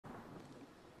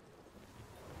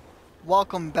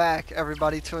Welcome back,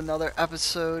 everybody, to another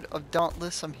episode of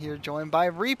Dauntless. I'm here joined by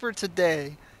Reaper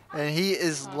today, and he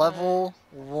is level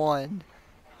 1.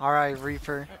 Alright,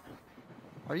 Reaper.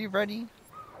 Are you ready?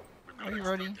 Are you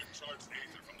ready?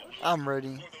 I'm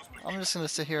ready. I'm just gonna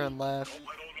sit here and laugh.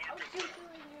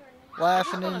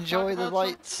 Laugh and enjoy the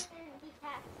lights.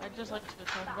 I'd just like to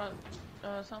talk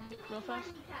about something real fast.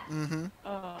 Mm-hmm.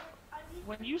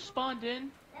 When you spawned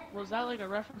in, was that like a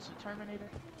reference to Terminator?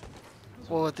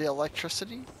 Well, with the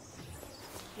electricity?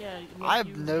 Yeah. I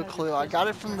have no clue. I got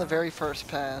it from the very first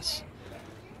pass.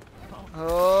 Oh.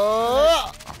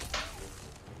 Oh!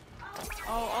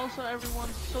 Oh, also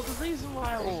everyone. So the reason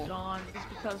why I was gone is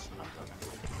because.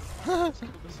 Let's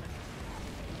kill this thing.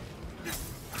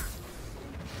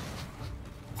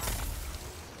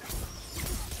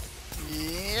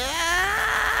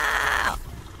 Yeah!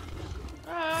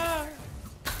 Ah.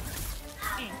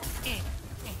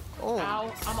 Oh,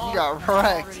 Ow, you got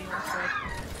wrecked.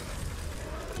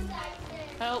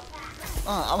 Help.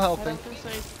 I'm helping.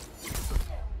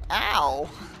 Ow!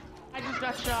 I just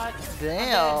got shot.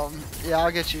 Damn. Yeah,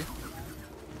 I'll get you.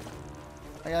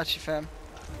 I got you, fam.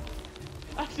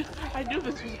 I knew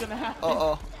this was gonna happen.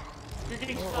 Uh-oh. You're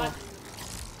getting shot.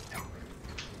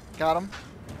 Got him.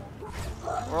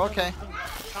 We're okay.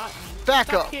 Back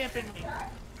Back up. Camping me.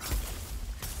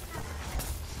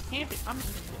 Camping. I'm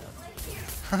just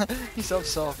He's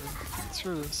self-solving.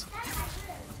 Screw this.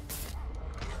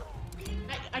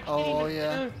 I can't Oh, even,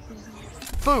 yeah.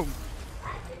 Boom.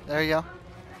 There you go.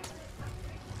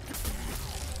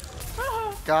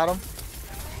 Got him.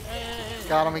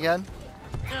 Got him again.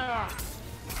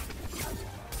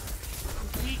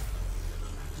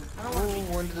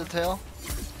 Ooh, into the tail.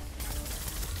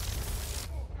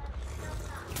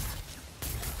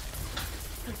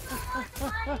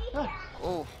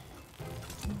 Oh.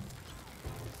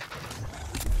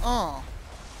 Oh.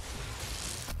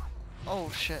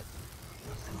 Oh shit.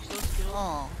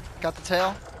 Oh. Got the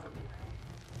tail.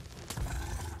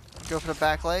 Go for the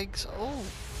back legs. Oh.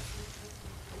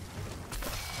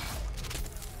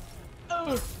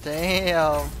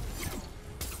 Damn.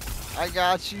 I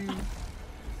got you.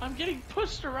 I'm getting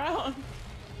pushed around.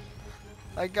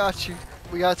 I got you.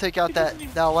 We gotta take out that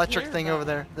electric thing over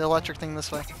there. The electric thing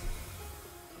this way.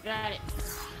 Got it.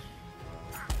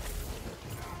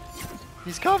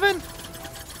 He's coming.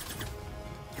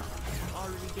 I'm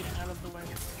already getting out of the way.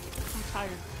 I'm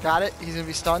tired. Got it. He's gonna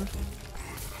be stunned.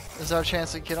 Is there a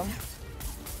chance to get him?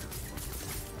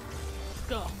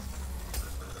 Go.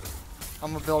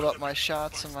 I'm gonna build up my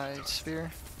shots and my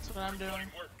spear. That's what I'm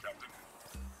doing.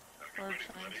 Or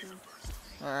trying to.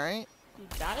 Alright. You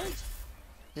got it?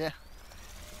 Yeah.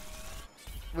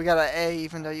 We got an A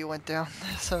even though you went down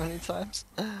so many times.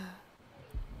 Don't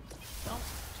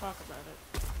talk about it.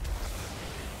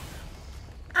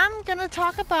 I'm gonna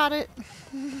talk about it.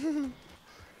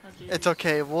 It's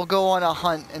okay. We'll go on a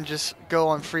hunt and just go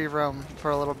on free roam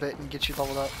for a little bit and get you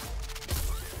leveled up.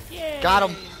 Yay. Got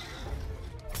him.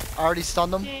 Already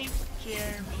stunned him. Yay,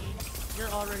 Jeremy. You're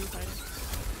already fighting.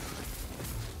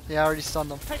 Yeah, I already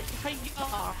stunned him.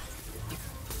 Hi-ya!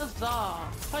 Huzzah!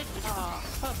 Hi-ya!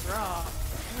 Huzzah!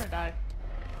 I'm gonna die.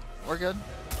 We're good.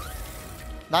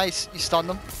 Nice. You stunned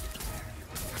him.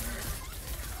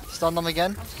 Stunned him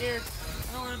again. I'm scared.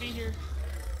 I don't want to be here.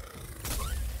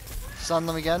 Stunned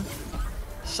him again.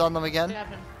 Stunned him again. Stab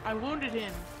him. I wounded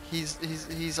him.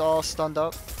 He's all stunned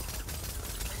up.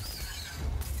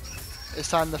 It's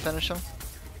time to finish him.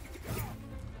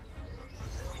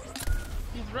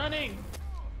 He's running.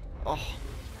 Oh.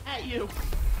 At you.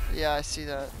 Yeah, I see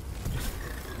that.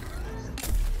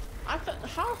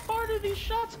 How far do these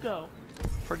shots go?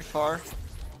 Pretty far.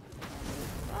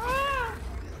 Ah!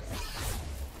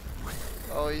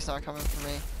 Oh, he's not coming for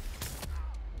me.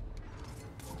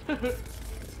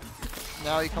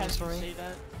 Now he comes for me. Say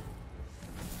that.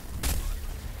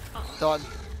 Done.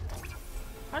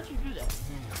 How'd you do that?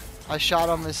 I shot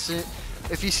him as soon.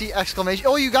 If you see exclamation.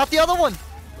 Oh, you got the other one.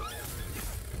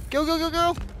 Go, go, go,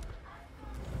 go.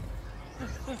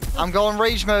 I'm going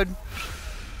rage mode.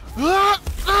 Ah!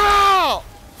 Ah!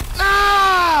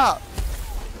 Ah!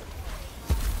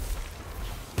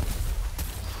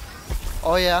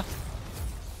 Oh yeah.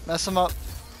 Mess him up.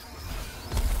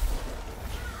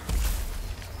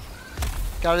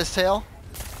 Got his tail.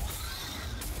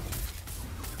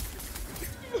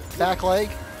 Back leg.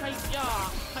 Hi-ya!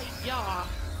 Hi-ya!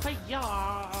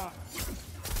 Hi-ya!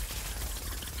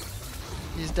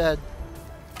 He's dead.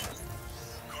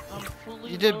 I'm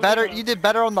fully You did loaded better. up. You did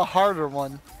better on the harder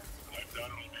one.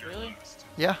 Really?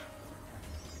 Yeah.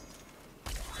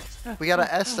 We got an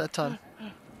S that time.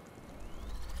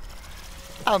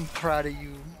 I'm proud of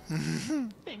you.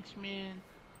 Thanks, man.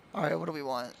 Alright, what do we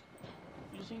want?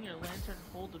 Using your lantern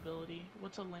hold ability.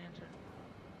 What's a lantern?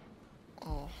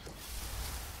 Oh.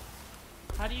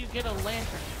 How do you get a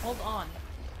lantern? Hold on.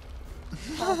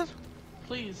 Halt.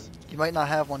 Please. You might not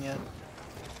have one yet.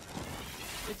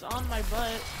 It's on my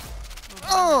butt.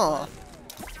 Oh!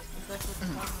 If that's what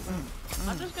you're talking about.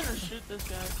 I'm just gonna shoot this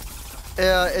guy.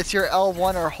 It's your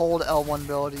L1 or hold L1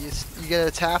 abilities. You get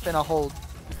a tap and a hold.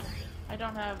 I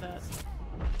don't have that.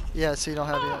 Yeah, so you don't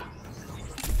have it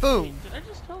yet. Boom! Wait, did I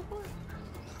just teleport?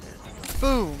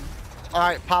 Boom!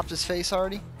 Alright, popped his face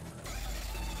already.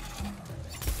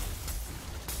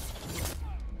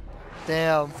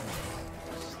 Damn.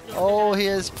 Oh, he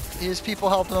has people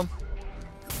helping him.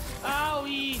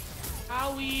 Owie!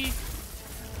 Owie!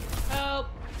 Help!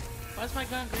 Why's my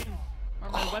gun green? Or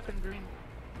my weapon green?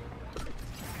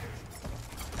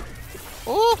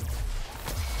 Oh!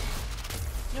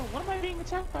 Yo, what am I being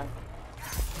attacked by?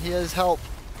 He has help.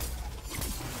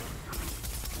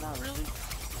 Not really.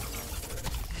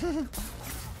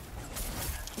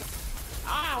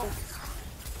 Ow!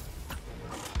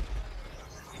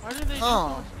 Why do they do so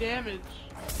much damage?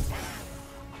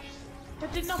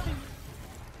 That did nothing.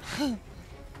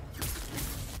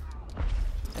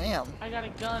 Damn. I got a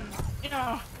gun.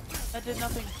 Yeah, that did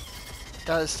nothing.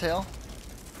 Got his tail.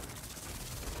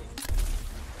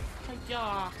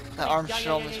 Yeah. That arm should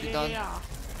almost be done.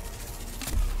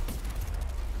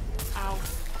 Ow.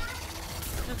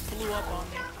 It just blew up on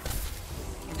me.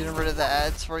 Getting rid of the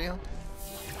ads for you.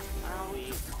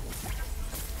 Owie.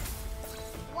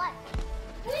 What?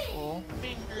 Oh. I'm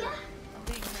being hurt. I'm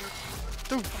being hurt.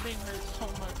 Dude. I'm being hurt so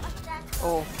much.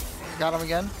 Oh. Got him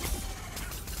again.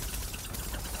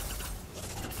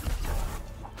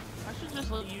 I should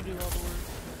just let you do all the work.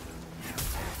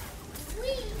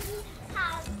 We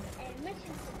have a mission to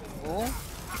do. Oh.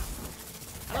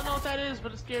 I don't know what that is,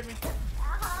 but it scared me.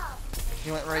 He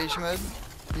went rage mode.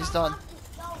 He's done.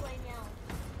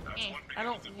 I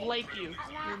don't like you.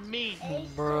 You're mean.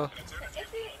 Bruh.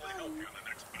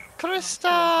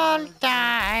 Crystal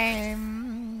time.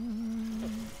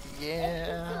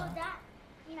 Yeah.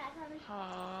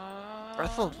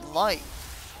 Breath of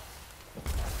life.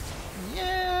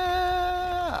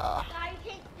 Yeah.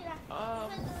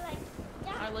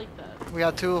 I like that. We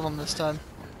got 2 of them this time.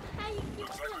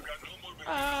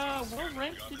 What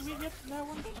rank did we get from that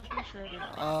one? I'm pretty sure I did.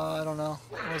 I don't know.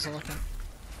 I wasn't looking.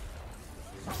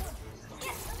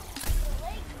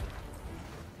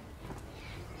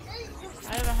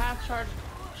 I have a half-charged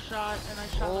shot, and I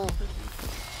shot him with 50.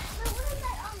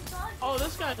 Oh,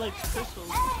 this guy likes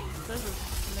pistols. There's a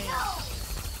snake.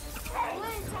 I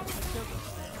killed the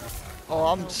snake. Oh,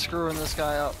 I'm screwing this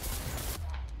guy up.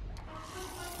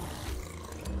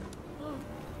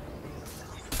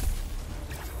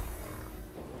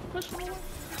 Push him away.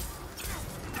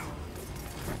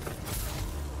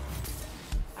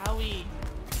 Owie.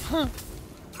 Huh.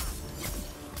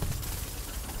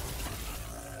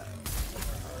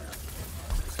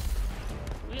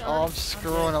 Oh, I'm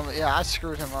screwing him. Yeah, I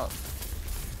screwed him up.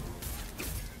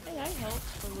 Hey, I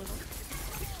helped a little.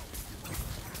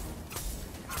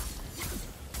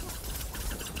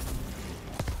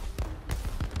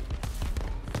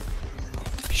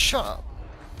 Shut up.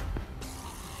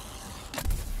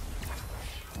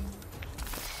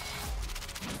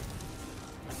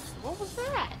 What was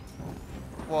that?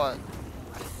 What?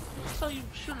 I saw you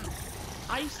shoot an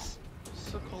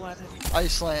icicle at him.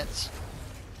 Ice Lance.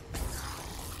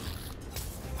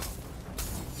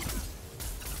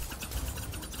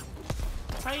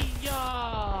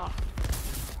 Hiya!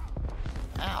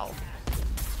 Ow.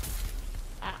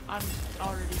 I'm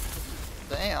already.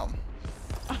 Damn.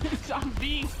 I'm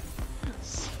being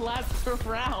slapped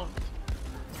around.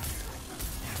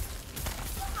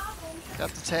 Got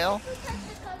the tail?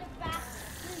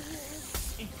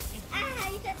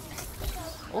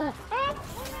 Oh.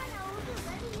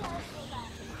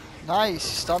 Nice. You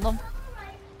stunned him?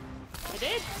 I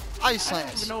did? Ice I don't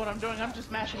Lance. even know what I'm doing. I'm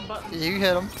just mashing buttons. Yeah, you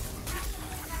hit him.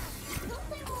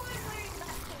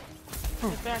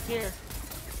 Get back here.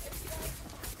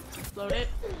 Load it.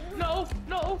 No,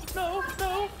 no, no,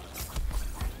 no.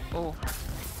 Oh.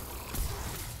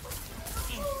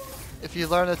 If you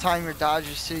learn to time your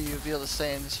dodges too, you'll be able to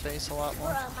stay in his face a lot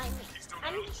more.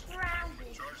 I'm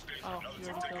surrounded. Oh, you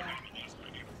already killed him.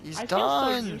 He's I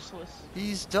done. feel so useless.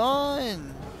 He's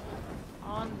done.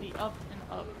 On the up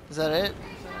and up. Is that it? Is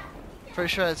that Pretty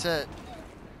sure that's it.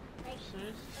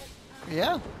 serious?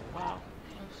 Yeah. Wow.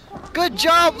 Good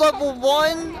job, level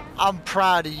 1. I'm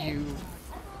proud of you.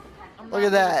 I'm Look not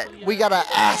at that. level We yet. got an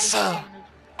assa.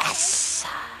 Assa.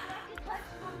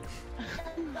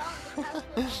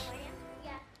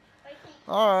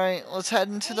 Alright, let's head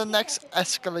into the next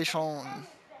escalation.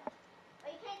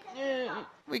 Yeah,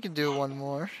 We can do one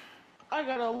more. I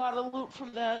got a lot of loot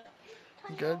from that.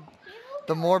 Good.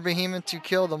 The more behemoths you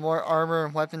kill, the more armor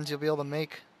and weapons you'll be able to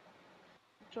make.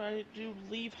 Do I do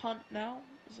leave hunt now?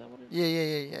 Is that what it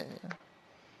is? Yeah.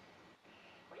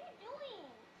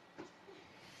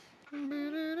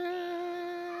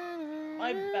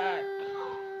 I'm back.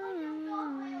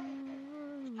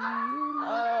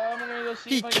 I'm gonna go see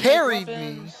He if I can carried make me.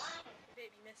 weapons.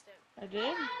 Babe, you missed it. I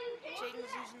did? Jaden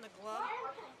was using the glove,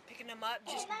 picking him up,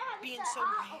 just being so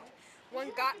brave. One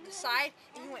got the side,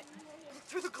 and he went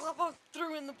threw the glove on,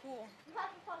 threw in the pool.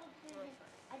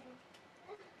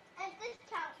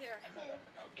 Here.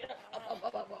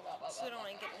 So don't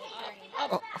I get any dirty.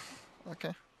 Oh,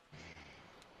 okay.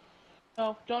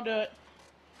 No, don't do it.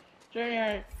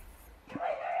 Journey.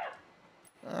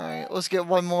 Alright, let's get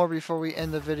one more before we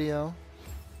end the video.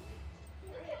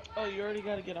 Oh, you already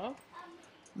gotta get off?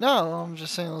 No, I'm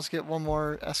just saying let's get one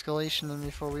more escalation in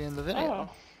before we end the video.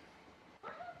 Oh.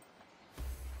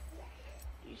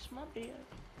 You smart bad.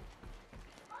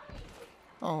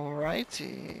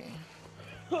 Alrighty.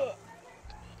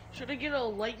 Should I get a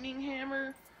lightning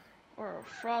hammer, or a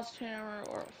frost hammer,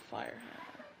 or a fire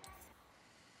hammer?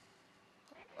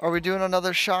 Are we doing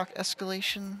another shock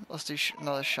escalation? Let's do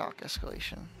another shock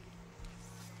escalation.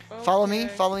 Okay. Follow me,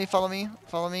 follow me, follow me,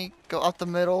 follow me. Go up the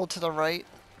middle to the right.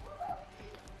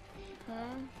 Huh?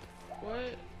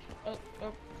 What?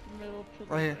 Up middle to the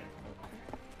Right here. Okay.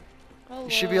 Hello. You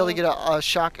should be able to get a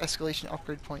shock escalation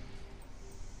upgrade point.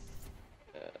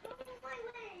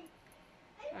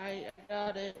 I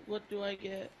got it. What do I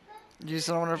get? Use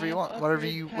it on whatever you want. Amp Whatever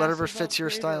upgrade, fits your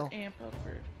passive style. upgrade, or amp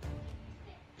upgrade.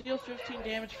 Deal 15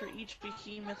 damage for each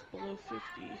behemoth below 50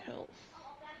 health.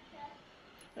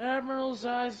 Admiral's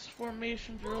Eyes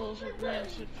formation drills are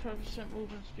granted 5%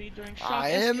 movement speed during shock I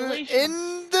am escalation.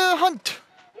 in the hunt.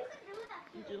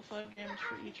 Deal 5 damage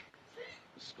for each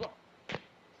skull.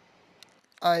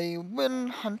 I will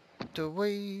hunt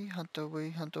away, hunt away,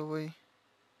 hunt away.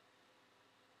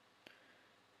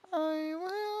 I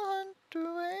will hunt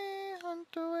away, hunt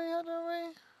away, hunt away.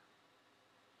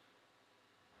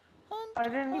 Hunt, I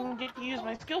didn't even get to use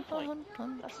my skill point. hunt,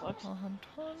 hunt, That sucks. hunt,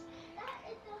 hunt.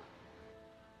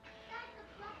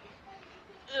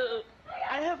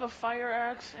 I have a fire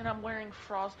axe and I'm wearing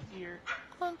frost gear.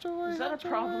 Hunt away, Is that a hunt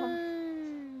problem? away.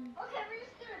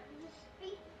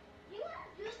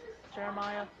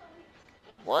 Jeremiah,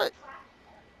 What?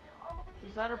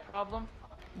 is that a problem?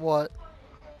 What?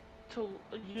 To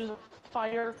use a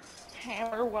fire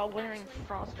hammer while wearing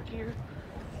frost gear?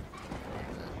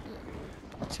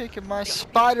 Taking my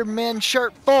Spider-Man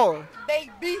shirt for.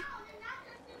 Baby!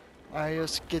 I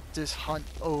just get this hunt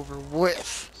over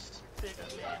with. Big, man.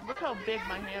 Look how big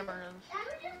my hammer is.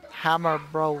 Hammer,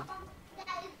 bro.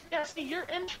 Yeah, see, your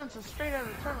entrance is straight out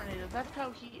of Terminator. That's how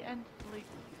he like,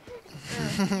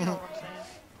 you know what I'm saying.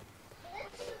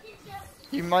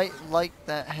 You might like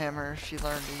that hammer if you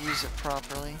learn to use it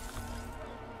properly.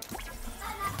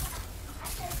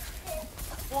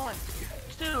 1,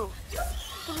 2,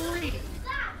 3.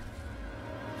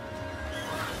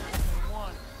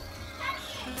 1,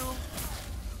 2,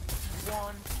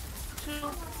 1, 2,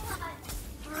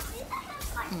 3.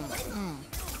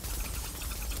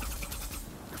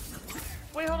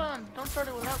 Wait, hold on. Don't start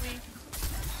it without me.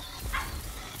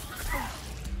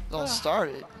 Don't start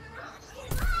it.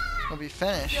 It'll be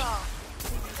finished. Yeah.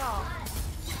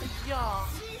 Yeah.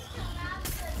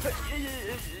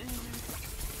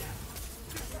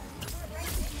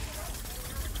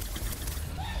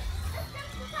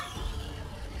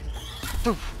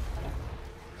 Poof.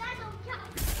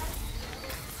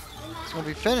 It's gonna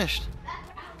be finished.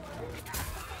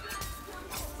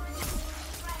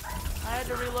 I had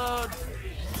to reload.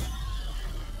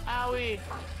 Owie.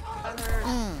 That hurt.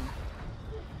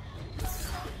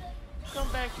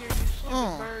 Come back here, you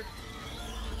stupid bird.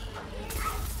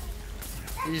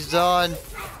 He's done.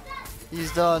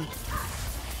 He's done.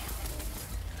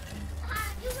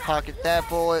 Pocket that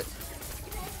bullet.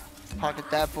 Pocket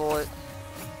that bullet.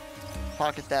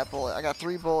 Pocket that bullet. I got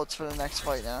 3 bullets for the next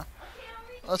fight now.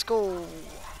 Let's go.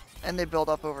 And they build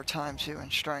up over time too in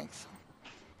strength.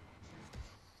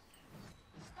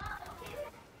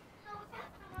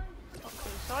 Okay,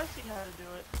 so I see how to do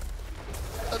it.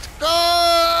 Let's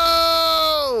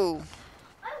go!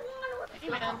 Hey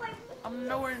man, I'm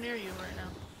nowhere near you right now.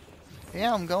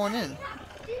 Yeah, I'm going in.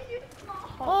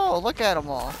 Oh, look at them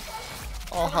all.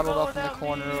 All huddled up in the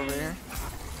corner over here.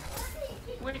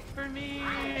 Wait for me!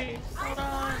 Hold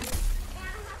on!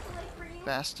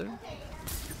 Bastard.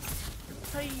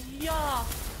 Hiya!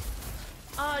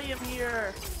 I am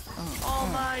here. All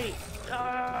Might.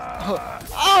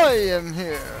 I am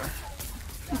here.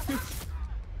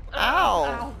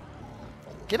 Ow.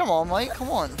 Get him, All Might. Come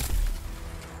on.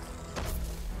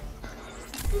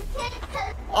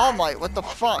 All Might, what the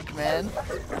fuck, man?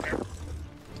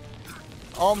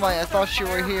 All Might, I thought you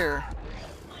were here.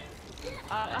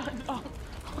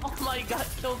 All Might got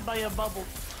killed by a bubble.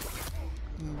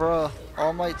 Bruh,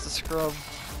 All Might's a scrub.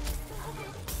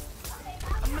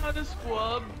 I'm not a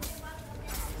squab.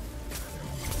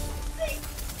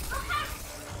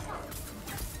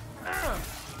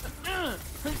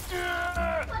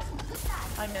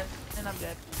 I missed, and I'm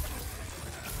dead.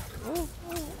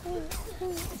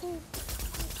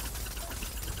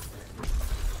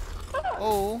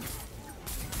 Oh.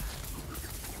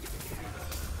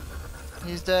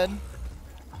 He's dead.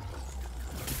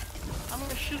 I'm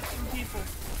gonna shoot some people.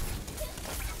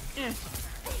 Yeah.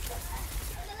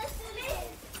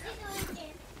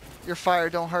 Your fire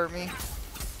don't hurt me.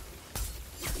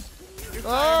 You're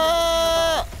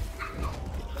Ah!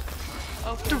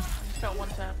 okay, just got one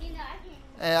tap.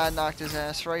 And I knocked his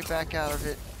ass right back out of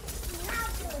it.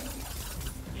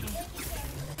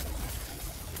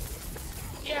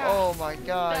 Yeah. Oh my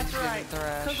god, That's he's getting right.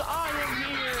 thrashed. Cause I am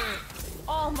here.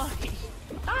 All Might.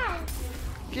 Ah.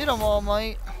 Get him, All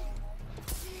Might.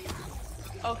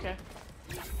 Okay.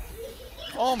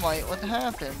 All Might, what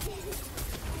happened?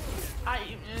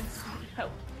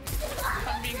 Help.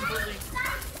 I'm being bullied.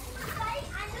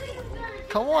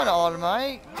 Come on, All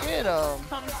Might. Get him.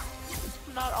 I'm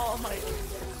not All Might.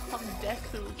 I'm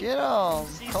Deku. Get him.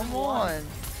 Season Come 1. on.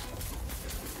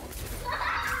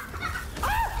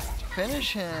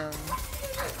 Finish him.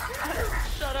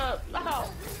 Shut up. Ow.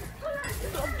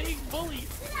 I'm being bullied.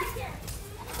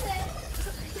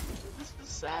 This is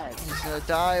sad. He's gonna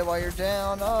die while you're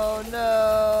down. Oh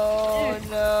no.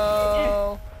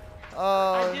 No.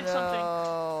 Oh I did no. something.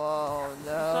 Oh You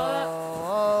saw no. that?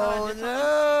 Oh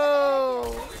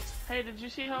no. Hey, did you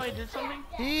see how I did something?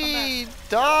 He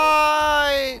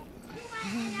died.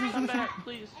 Come back,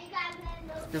 please.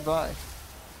 Goodbye.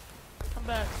 Come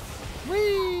back.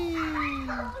 Whee!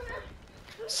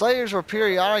 Slayers will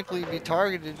periodically be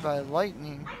targeted by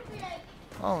lightning.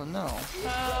 Oh no.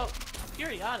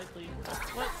 Periodically.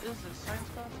 What is this, science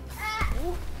class?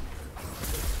 Ooh.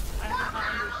 I do not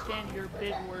understand your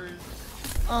big words.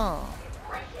 Oh.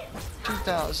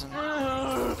 2000.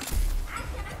 Ugh.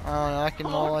 I can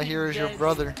all I hear is your Dead.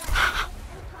 brother.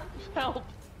 Help.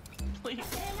 Please.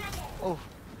 Oh.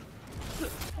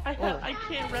 I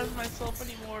can't res myself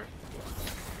anymore.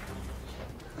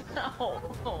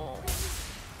 Ow. Oh.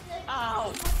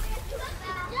 Ow.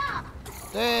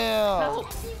 Damn. Help.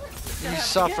 You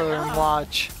suffer and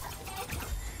watch.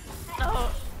 No.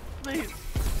 Please.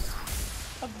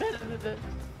 I'm better than this.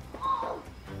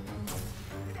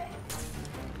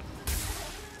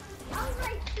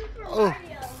 Oh.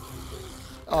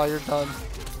 Oh, you're done.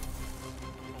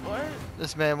 What?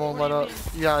 This man won't What let do you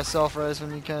up. You gotta self-res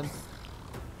when you can.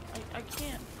 I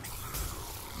can't.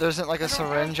 There isn't like a I don't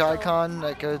syringe have to. icon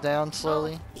that goes down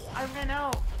slowly. No, I ran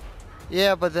out.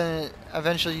 Yeah, but then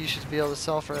eventually you should be able to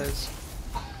self-res.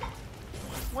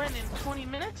 When? In 20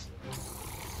 minutes?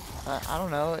 I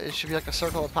don't know. It should be like a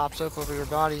circle that pops up over your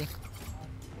body.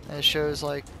 And it shows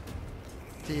like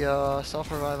the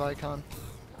self-revive icon.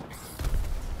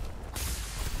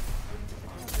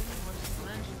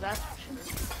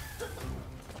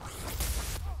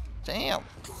 Damn.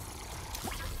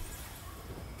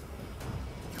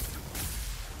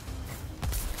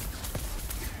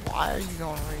 Why are you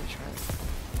going rage, man?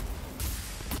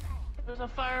 There's a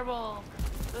fireball.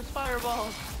 There's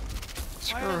fireballs.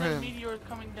 Screw Why are there him. meteors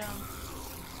coming down?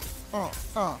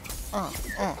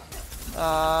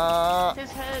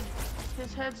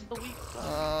 His head's the weak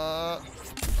spot.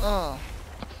 Oh,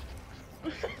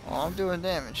 I'm doing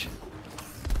damage.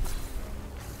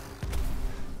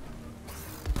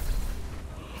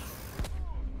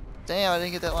 Damn, I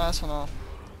didn't get that last one off.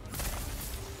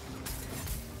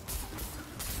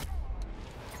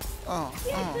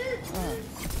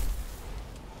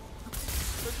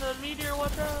 There's a meteor,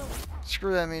 watch out!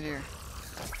 Screw that meteor.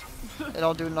 It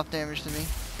don't do enough damage to me.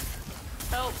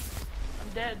 Help! I'm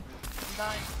dead. I'm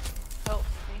dying. Help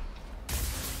me.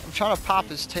 I'm trying to pop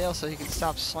his tail so he can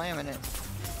stop slamming it.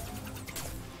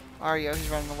 Ario, he's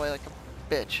running away like a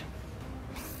bitch.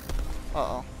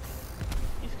 Uh-oh.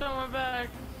 He's coming back.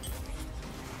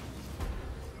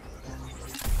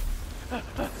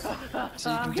 So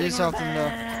you I'm can do getting something though.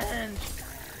 revenge.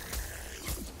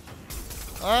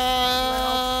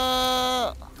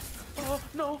 Ah! Oh,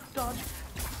 no, dodge.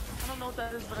 I don't know what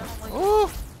that is, but I don't like it. Ooh!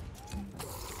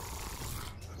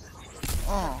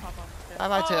 Oh. Pop off the Bye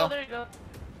bye, Oh, tail. there you go.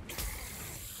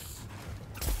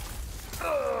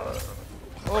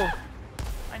 Oh,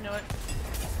 I know it.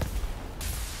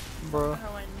 bro.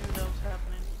 How I knew that was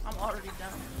happening. I'm already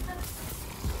down.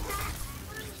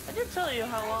 I did tell you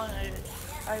how long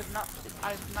I've not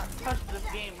touched this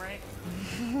game, right?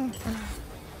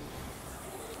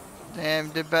 Damn,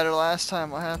 did better last time.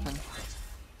 What happened?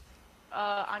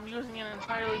 I'm using an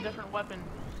entirely different weapon.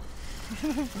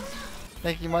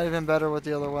 Think you might have been better with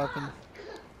the other weapon.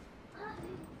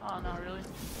 Oh, not really.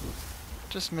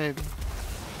 Just maybe.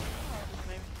 Oh, just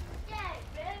maybe.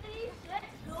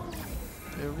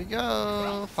 Here we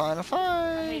go. Final I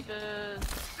fight. hate this.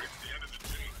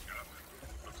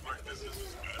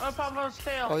 Oh, Pablo's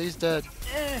tail. Oh, he's dead.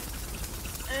 Yeah.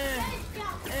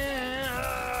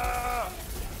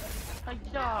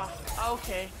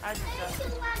 Okay, I just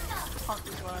got pumped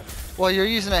as well. Well, you're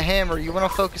using a hammer. You want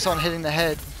to focus on hitting the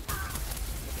head.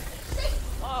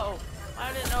 Oh,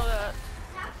 I didn't know that.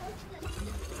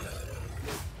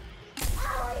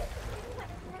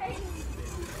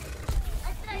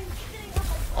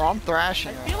 Oh, I'm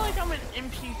thrashing. I feel like I'm an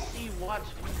NPC watching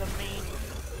the main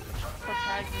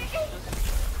protagonist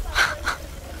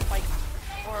just like,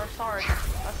 or sorry,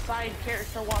 a side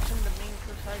character watching the main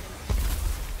protagonist.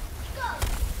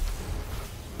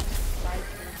 Side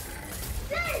character.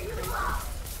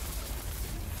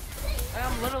 And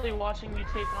I'm literally watching you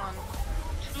take on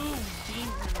 2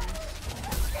 demons.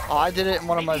 Oh, I did it in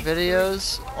one of my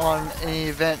videos on an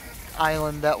event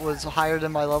island that was higher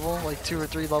than my level, like 2 or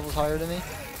 3 levels higher than me.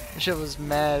 The shit was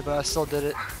mad, but I still did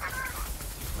it.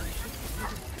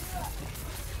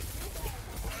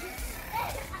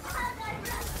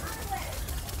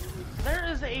 There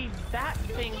is a bat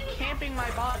thing camping my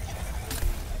body.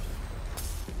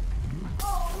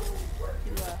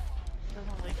 He left. He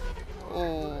doesn't like me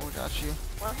anymore. Oh, got you.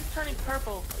 Well, he's turning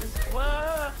purple.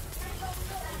 Whoa!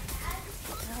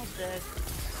 Now dead.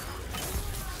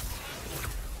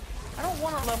 I don't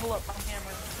want to level up my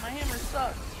hammer. My hammer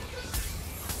sucks.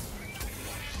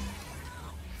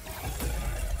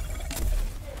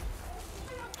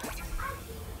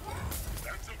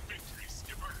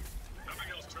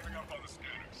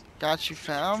 Got you,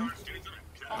 fam.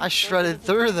 I shredded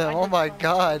through them. Oh my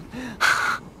god.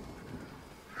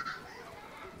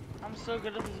 I'm so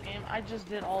good at this game. I just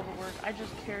did all the work. I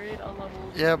just carried a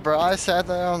level. Yeah, bro. I sat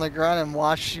there on the ground and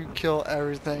watched you kill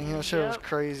everything. You know, shit was Yep.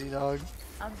 crazy, dog.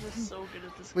 I'm just so good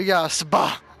at this. We got a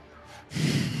spa.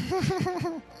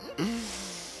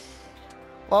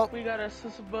 Well, We got a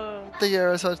sisaba. thank you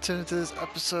guys for tuning into this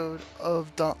episode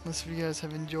of Dauntless. If you guys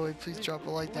have enjoyed, please drop a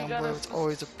like down below. It's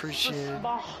always appreciated.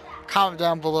 Comment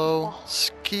down below.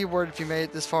 Keyword if you made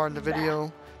it this far in the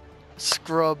video.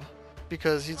 Scrub.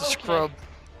 Because he's a scrub.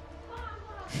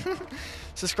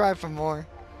 Subscribe for more.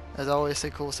 As always, stay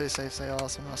cool, stay safe, stay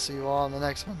awesome. I'll see you all in the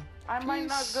next one. I might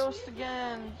not Peace. ghost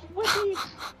again. Whee!